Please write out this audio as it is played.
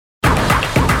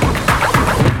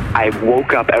I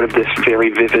woke up out of this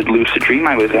very vivid lucid dream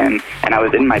I was in, and I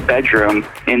was in my bedroom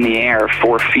in the air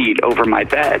 4 feet over my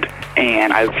bed.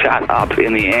 And I sat up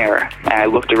in the air, and I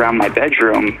looked around my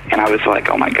bedroom, and I was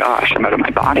like, oh my gosh, I'm out of my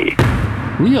body.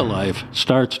 Real life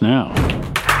starts now.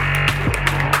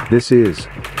 This is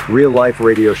Real Life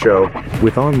Radio Show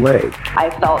with Lay. I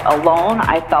felt alone.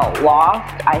 I felt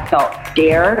lost. I felt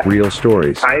scared. Real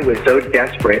stories. I was so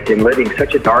desperate in living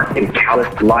such a dark and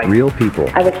callous life. Real people.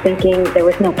 I was thinking there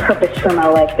was no purpose for my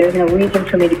life. There's no reason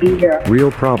for me to be here.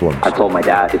 Real problems. I told my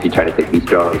dad, if you try to take these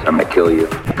drugs, I'm going to kill you.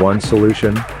 One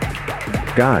solution: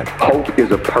 God. Hope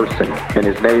is a person, and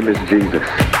his name is Jesus.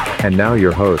 And now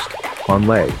your host,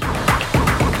 Lay.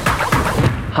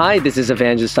 Hi, this is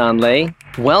Evangelist Anh.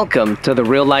 Welcome to the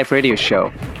Real Life Radio Show,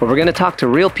 where we're going to talk to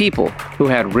real people who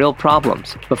had real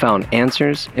problems but found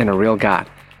answers in a real God.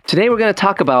 Today we're going to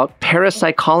talk about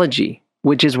parapsychology,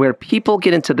 which is where people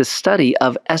get into the study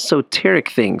of esoteric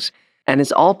things, and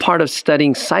it's all part of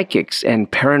studying psychics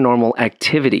and paranormal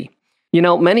activity. You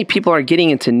know, many people are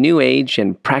getting into New Age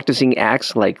and practicing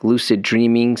acts like lucid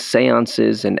dreaming,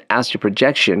 seances, and astral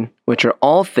projection, which are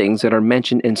all things that are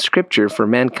mentioned in Scripture for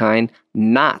mankind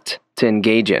not to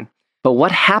engage in. But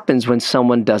what happens when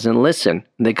someone doesn't listen?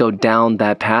 They go down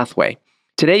that pathway.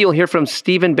 Today you'll hear from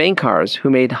Steven Bancarz,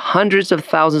 who made hundreds of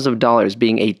thousands of dollars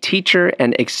being a teacher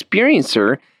and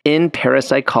experiencer in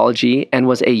parapsychology and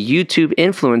was a YouTube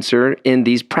influencer in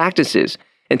these practices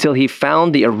until he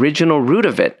found the original root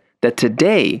of it, that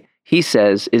today, he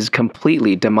says, is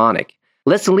completely demonic.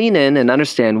 Let's lean in and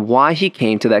understand why he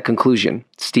came to that conclusion.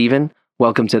 Steven,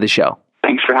 welcome to the show.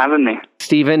 Thanks for having me.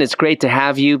 Steven, it's great to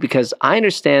have you because I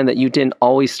understand that you didn't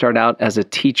always start out as a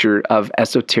teacher of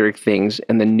esoteric things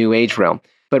in the New Age realm,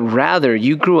 but rather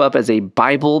you grew up as a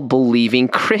Bible-believing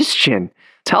Christian.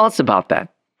 Tell us about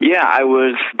that. Yeah, I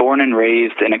was born and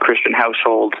raised in a Christian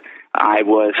household. I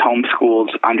was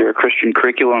homeschooled under a Christian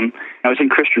curriculum. I was in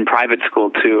Christian private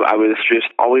school, too. I was just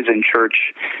always in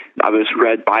church. I was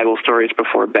read Bible stories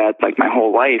before bed, like my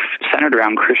whole life, centered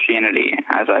around Christianity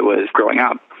as I was growing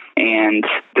up. And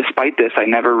despite this, I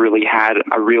never really had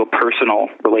a real personal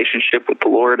relationship with the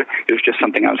Lord. It was just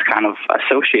something I was kind of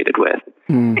associated with.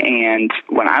 And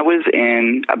when I was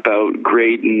in about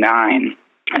grade 9,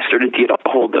 I started to get a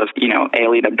hold of,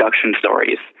 alien abduction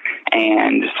stories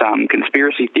and some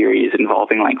conspiracy theories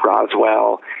involving like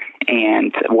Roswell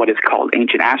and what is called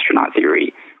ancient astronaut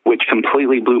theory, which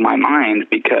completely blew my mind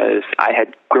because I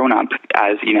had grown up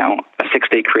as, a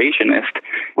six-day creationist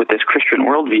with this Christian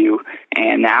worldview,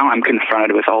 and now I'm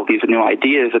confronted with all these new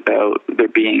ideas about there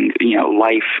being,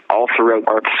 life all throughout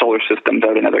our solar systems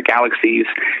out in other galaxies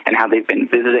and how they've been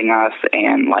visiting us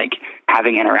and, like,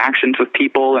 having interactions with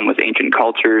people and with ancient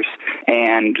cultures.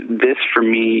 And this, for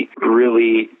me,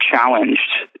 really challenged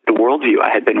the worldview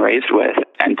I had been raised with.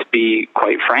 And to be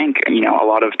quite frank, a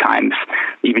lot of times,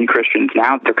 even Christians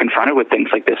now, they're confronted with things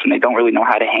like this and they don't really know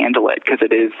how to handle it because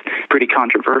it is pretty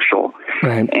controversial.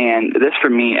 Right. And this, for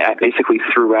me, I basically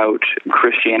threw out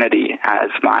Christianity as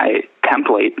my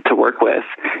template to work with.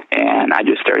 And I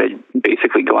just started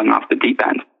basically going off the deep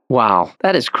end. Wow,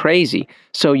 that is crazy.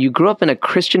 So you grew up in a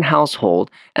Christian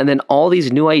household, and then all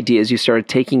these new ideas you started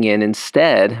taking in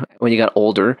instead when you got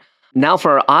older. Now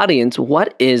for our audience,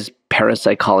 what is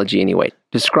parapsychology anyway?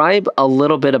 Describe a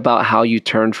little bit about how you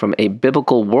turned from a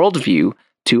biblical worldview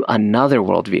to another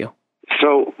worldview.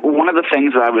 So one of the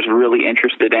things that I was really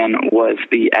interested in was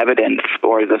the evidence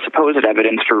or the supposed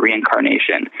evidence for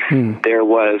reincarnation. There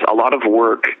was a lot of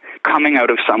work coming out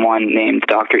of someone named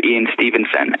Dr. Ian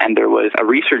Stevenson, and there was a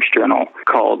research journal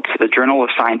called the Journal of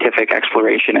Scientific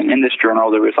Exploration, and in this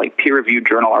journal there was like peer-reviewed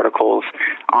journal articles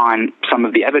on some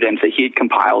of the evidence that he had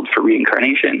compiled for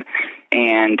reincarnation.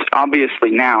 And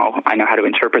obviously now I know how to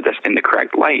interpret this in the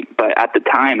correct light, but at the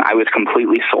time I was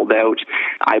completely sold out.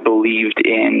 I believed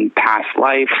in past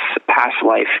life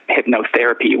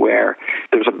hypnotherapy, where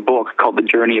there's a book called The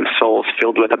Journey of Souls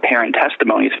filled with apparent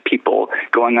testimonies of people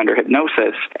going under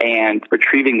hypnosis and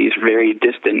retrieving these very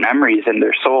distant memories in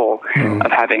their soul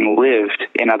of having lived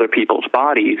in other people's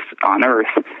bodies on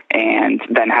Earth and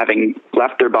then having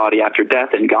left their body after death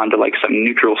and gone to like some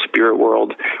neutral spirit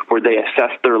world where they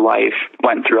assessed their life,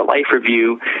 went through a life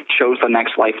review, chose the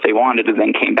next life they wanted, and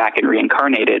then came back and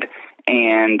reincarnated.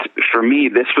 And for me,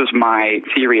 this was my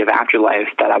theory of afterlife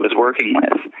that I was working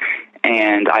with.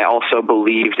 And I also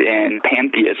believed in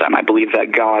pantheism. I believed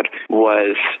that God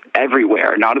was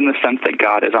everywhere, not in the sense that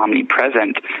God is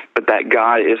omnipresent, but that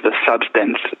God is the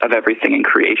substance of everything in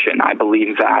creation. I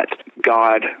believe that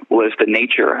God was the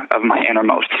nature of my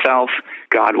innermost self.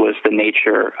 God was the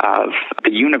nature of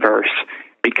the universe,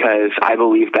 because I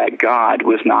believe that God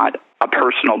was not a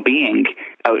personal being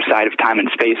outside of time and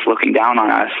space looking down on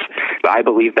us. But I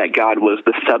believe that God was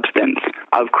the substance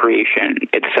of creation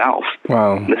itself.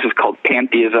 Wow. This is called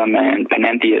pantheism and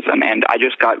panentheism, and I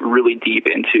just got really deep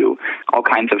into all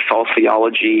kinds of false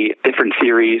theology, different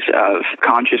theories of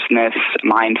consciousness,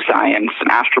 mind science,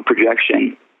 astral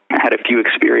projection. I had a few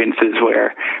experiences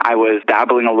where I was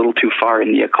dabbling a little too far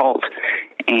in the occult.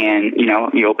 And,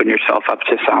 you open yourself up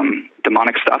to some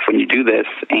demonic stuff when you do this.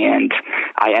 And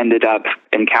I ended up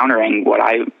encountering what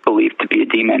I believed to be a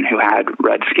demon who had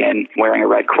red skin, wearing a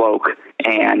red cloak.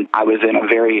 And I was in a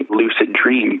very lucid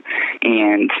dream.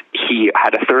 And he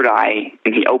had a third eye,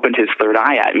 and he opened his third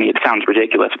eye at me. It sounds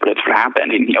ridiculous, but it's what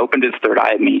happened. And he opened his third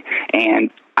eye at me, and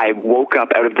I woke up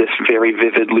out of this very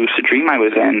vivid lucid dream I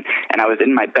was in, and I was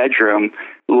in my bedroom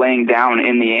laying down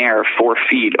in the air 4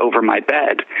 feet over my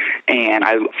bed. And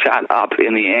I sat up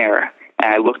in the air,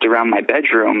 and I looked around my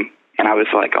bedroom, and I was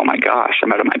like, oh my gosh,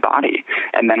 I'm out of my body.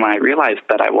 And then when I realized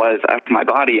that I was out of my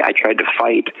body, I tried to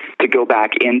fight to go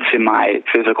back into my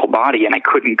physical body, and I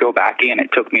couldn't go back in. It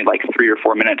took me like 3 or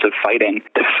 4 minutes of fighting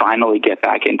to finally get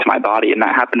back into my body, and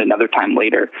that happened another time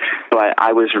later. But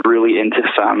I was really into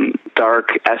some dark,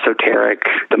 esoteric,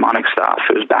 demonic stuff.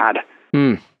 It was bad.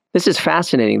 This is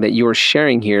fascinating that you are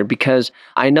sharing here, because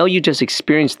I know you just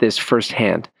experienced this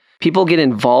firsthand. People get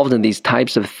involved in these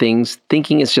types of things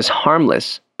thinking it's just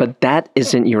harmless, but that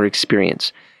isn't your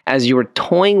experience. As you were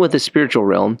toying with the spiritual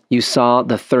realm, you saw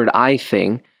the third eye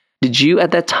thing. Did you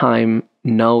at that time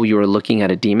know you were looking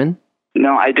at a demon?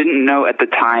 No, I didn't know at the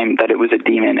time that it was a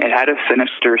demon. It had a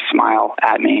sinister smile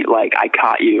at me, like, I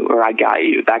caught you, or I got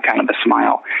you, that kind of a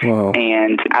smile. Whoa.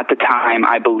 And at the time,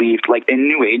 I believed, like, in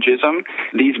New Ageism,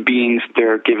 these beings,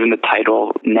 they're given the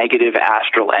title negative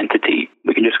astral entity.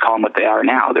 We can just call them what they are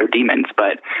now. They're demons.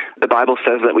 But the Bible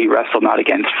says that we wrestle not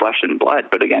against flesh and blood,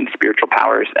 but against spiritual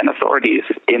powers and authorities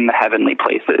in the heavenly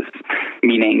places,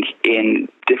 meaning in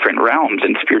different realms,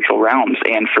 in spiritual realms.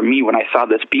 And for me, when I saw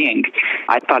this being,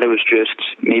 I thought it was just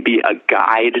maybe a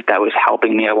guide that was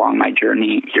helping me along my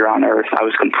journey here on Earth. I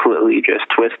was completely just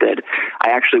twisted. I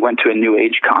actually went to a New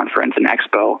Age conference, an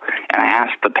expo, and I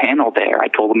asked the panel there, I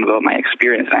told them about my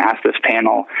experience, and I asked this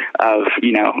panel of,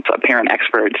 apparent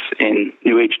experts in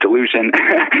New Age delusion,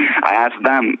 I asked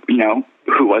them,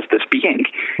 who was this being?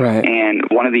 Right. And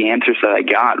one of the answers that I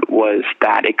got was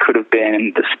that it could have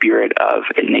been the spirit of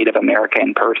a Native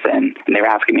American person. And they were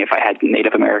asking me if I had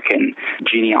Native American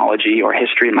genealogy or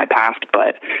history in my past,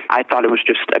 but I thought it was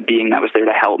just a being that was there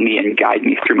to help me and guide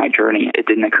me through my journey. It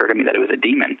didn't occur to me that it was a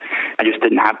demon. I just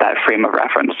didn't have that frame of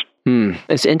reference.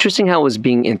 It's interesting how it was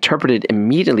being interpreted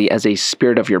immediately as a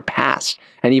spirit of your past.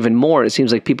 And even more, it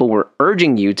seems like people were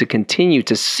urging you to continue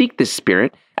to seek this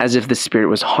spirit as if the spirit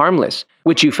was harmless,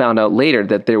 which you found out later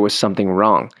that there was something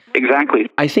wrong. Exactly.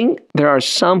 I think there are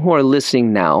some who are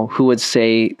listening now who would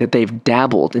say that they've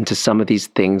dabbled into some of these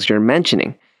things you're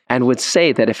mentioning and would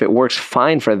say that if it works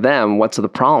fine for them, what's the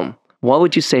problem? What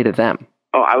would you say to them?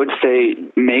 Oh, I would say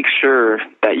make sure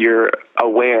that you're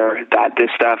aware that this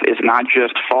stuff is not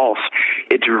just false,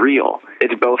 it's real.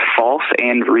 It's both false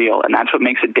and real, and that's what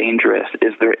makes it dangerous,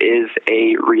 is there is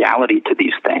a reality to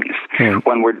these things.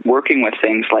 When we're working with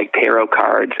things like tarot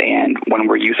cards, and when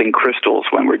we're using crystals,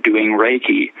 when we're doing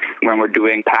Reiki, when we're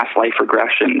doing past life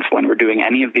regressions, when we're doing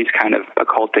any of these kind of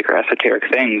occultic or esoteric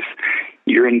things,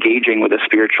 you're engaging with a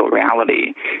spiritual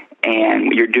reality,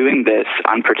 and you're doing this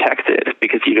unprotected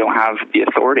because you don't have the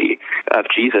authority of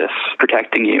Jesus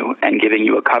protecting you and giving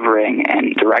you a covering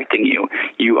and directing you.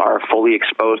 You are fully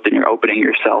exposed, and you're opening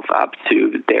yourself up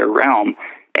to their realm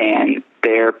and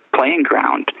their playing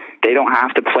ground. They don't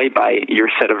have to play by your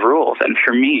set of rules. And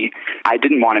for me, I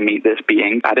didn't want to meet this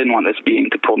being. I didn't want this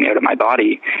being to pull me out of my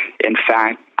body. In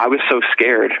fact, I was so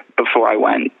scared before I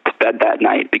went to bed that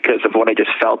night because of what I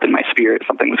just felt in my spirit.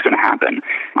 Something was going to happen.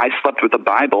 I slept with a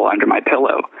Bible under my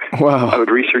pillow. Wow. I would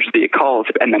research the occult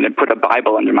and then I'd put a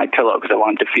Bible under my pillow because I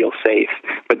wanted to feel safe.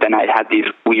 But then I'd had these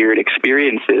weird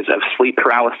experiences of sleep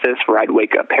paralysis where I'd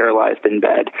wake up paralyzed in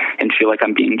bed and feel like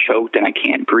I'm being choked and I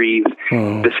can't breathe.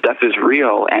 This stuff is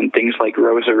real, and things like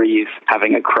rosaries,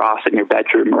 having a cross in your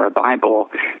bedroom or a Bible,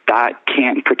 that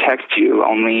can't protect you.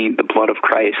 Only the blood of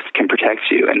Christ can protect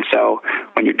you. And so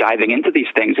when you're diving into these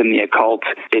things in the occult,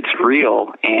 it's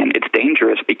real and it's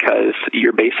dangerous because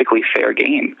you're basically fair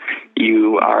game.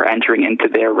 You are entering into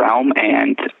their realm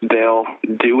and they'll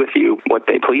do with you what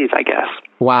they please, I guess.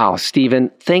 Wow,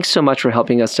 Steven, thanks so much for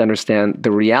helping us to understand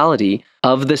the reality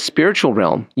of the spiritual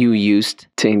realm you used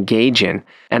to engage in.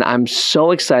 And I'm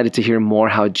so excited to hear more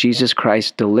how Jesus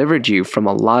Christ delivered you from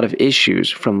a lot of issues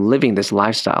from living this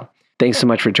lifestyle. Thanks so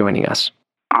much for joining us.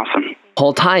 Awesome.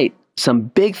 Hold tight. some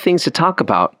big things to talk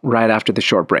about right after the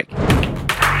short break.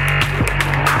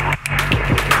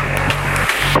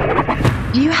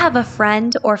 Do you have a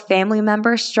friend or family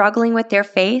member struggling with their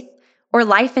faith or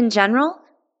life in general?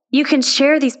 You can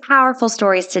share these powerful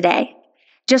stories today.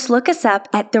 Just look us up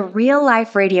at The Real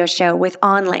Life Radio Show with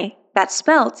Anhle. That's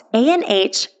spelled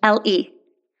A-N-H-L-E.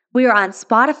 We are on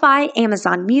Spotify,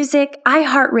 Amazon Music,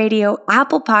 iHeartRadio,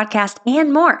 Apple Podcast,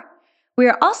 and more. We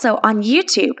are also on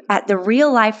YouTube at The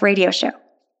Real Life Radio Show.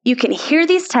 You can hear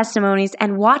these testimonies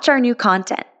and watch our new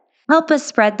content. Help us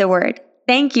spread the word.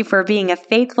 Thank you for being a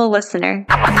faithful listener.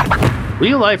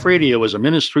 Real Life Radio is a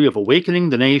ministry of Awakening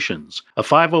the Nations, a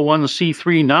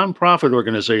 501c3 nonprofit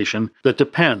organization that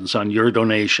depends on your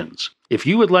donations. If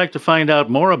you would like to find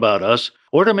out more about us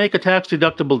or to make a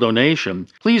tax-deductible donation,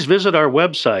 please visit our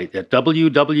website at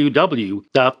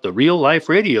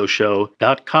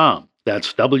www.therealliferadioshow.com.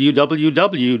 That's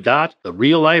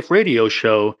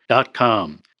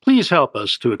www.therealliferadioshow.com. Please help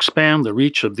us to expand the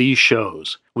reach of these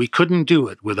shows. We couldn't do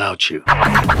it without you.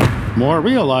 More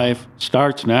Real Life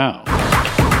starts now.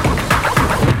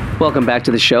 Welcome back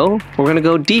to the show. We're going to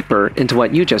go deeper into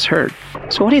what you just heard.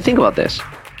 So what do you think about this?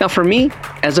 Now, for me,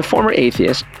 as a former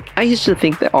atheist, I used to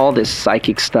think that all this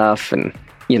psychic stuff and,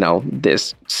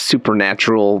 this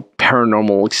supernatural,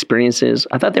 paranormal experiences,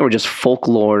 I thought they were just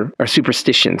folklore or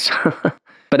superstitions.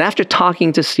 But after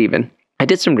talking to Steven, I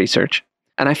did some research,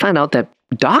 and I found out that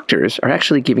doctors are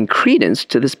actually giving credence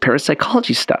to this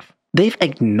parapsychology stuff. They've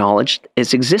acknowledged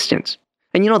its existence.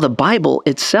 And the Bible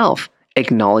itself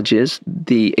acknowledges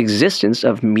the existence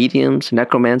of mediums,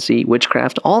 necromancy,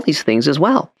 witchcraft, all these things as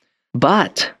well.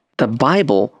 But the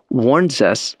Bible warns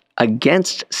us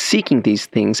against seeking these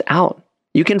things out.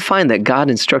 You can find that God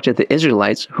instructed the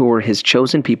Israelites, who were his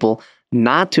chosen people,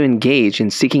 not to engage in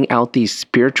seeking out these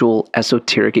spiritual,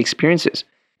 esoteric experiences.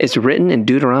 It's written in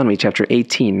Deuteronomy chapter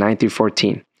 18, 9 through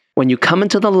 14. When you come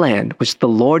into the land which the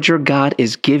Lord your God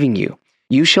is giving you,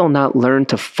 you shall not learn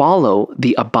to follow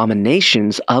the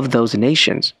abominations of those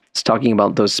nations. It's talking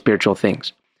about those spiritual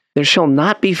things. There shall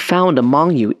not be found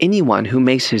among you anyone who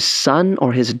makes his son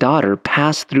or his daughter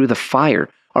pass through the fire,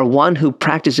 or one who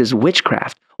practices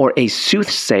witchcraft, or a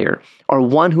soothsayer, or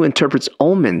one who interprets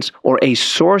omens, or a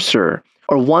sorcerer,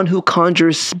 or one who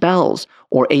conjures spells,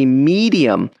 or a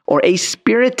medium, or a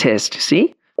spiritist,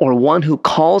 or one who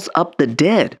calls up the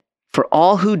dead. For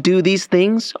all who do these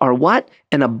things are what?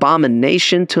 An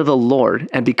abomination to the Lord.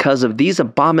 And because of these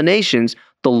abominations,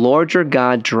 the Lord your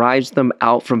God drives them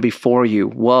out from before you.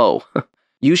 Whoa.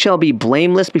 You shall be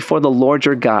blameless before the Lord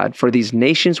your God, for these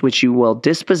nations which you will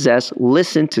dispossess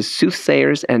listen to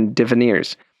soothsayers and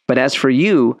diviners. But as for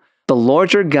you, the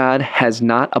Lord your God has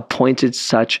not appointed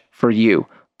such for you.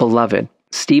 Beloved,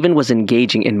 Stephen was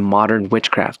engaging in modern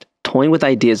witchcraft, toying with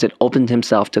ideas that opened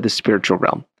himself to the spiritual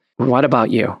realm. What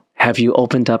about you? Have you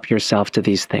opened up yourself to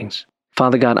these things?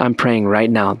 Father God, I'm praying right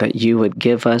now that you would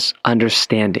give us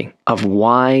understanding of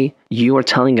why you are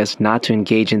telling us not to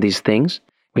engage in these things.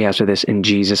 We ask for this in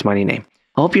Jesus' mighty name.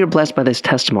 I hope you're blessed by this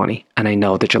testimony, and I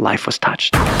know that your life was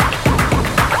touched.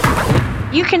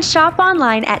 You can shop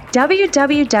online at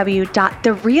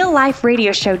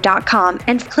www.therealliferadioshow.com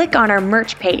and click on our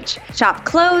merch page. Shop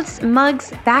clothes,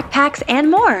 mugs, backpacks, and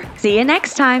more. See you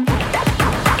next time.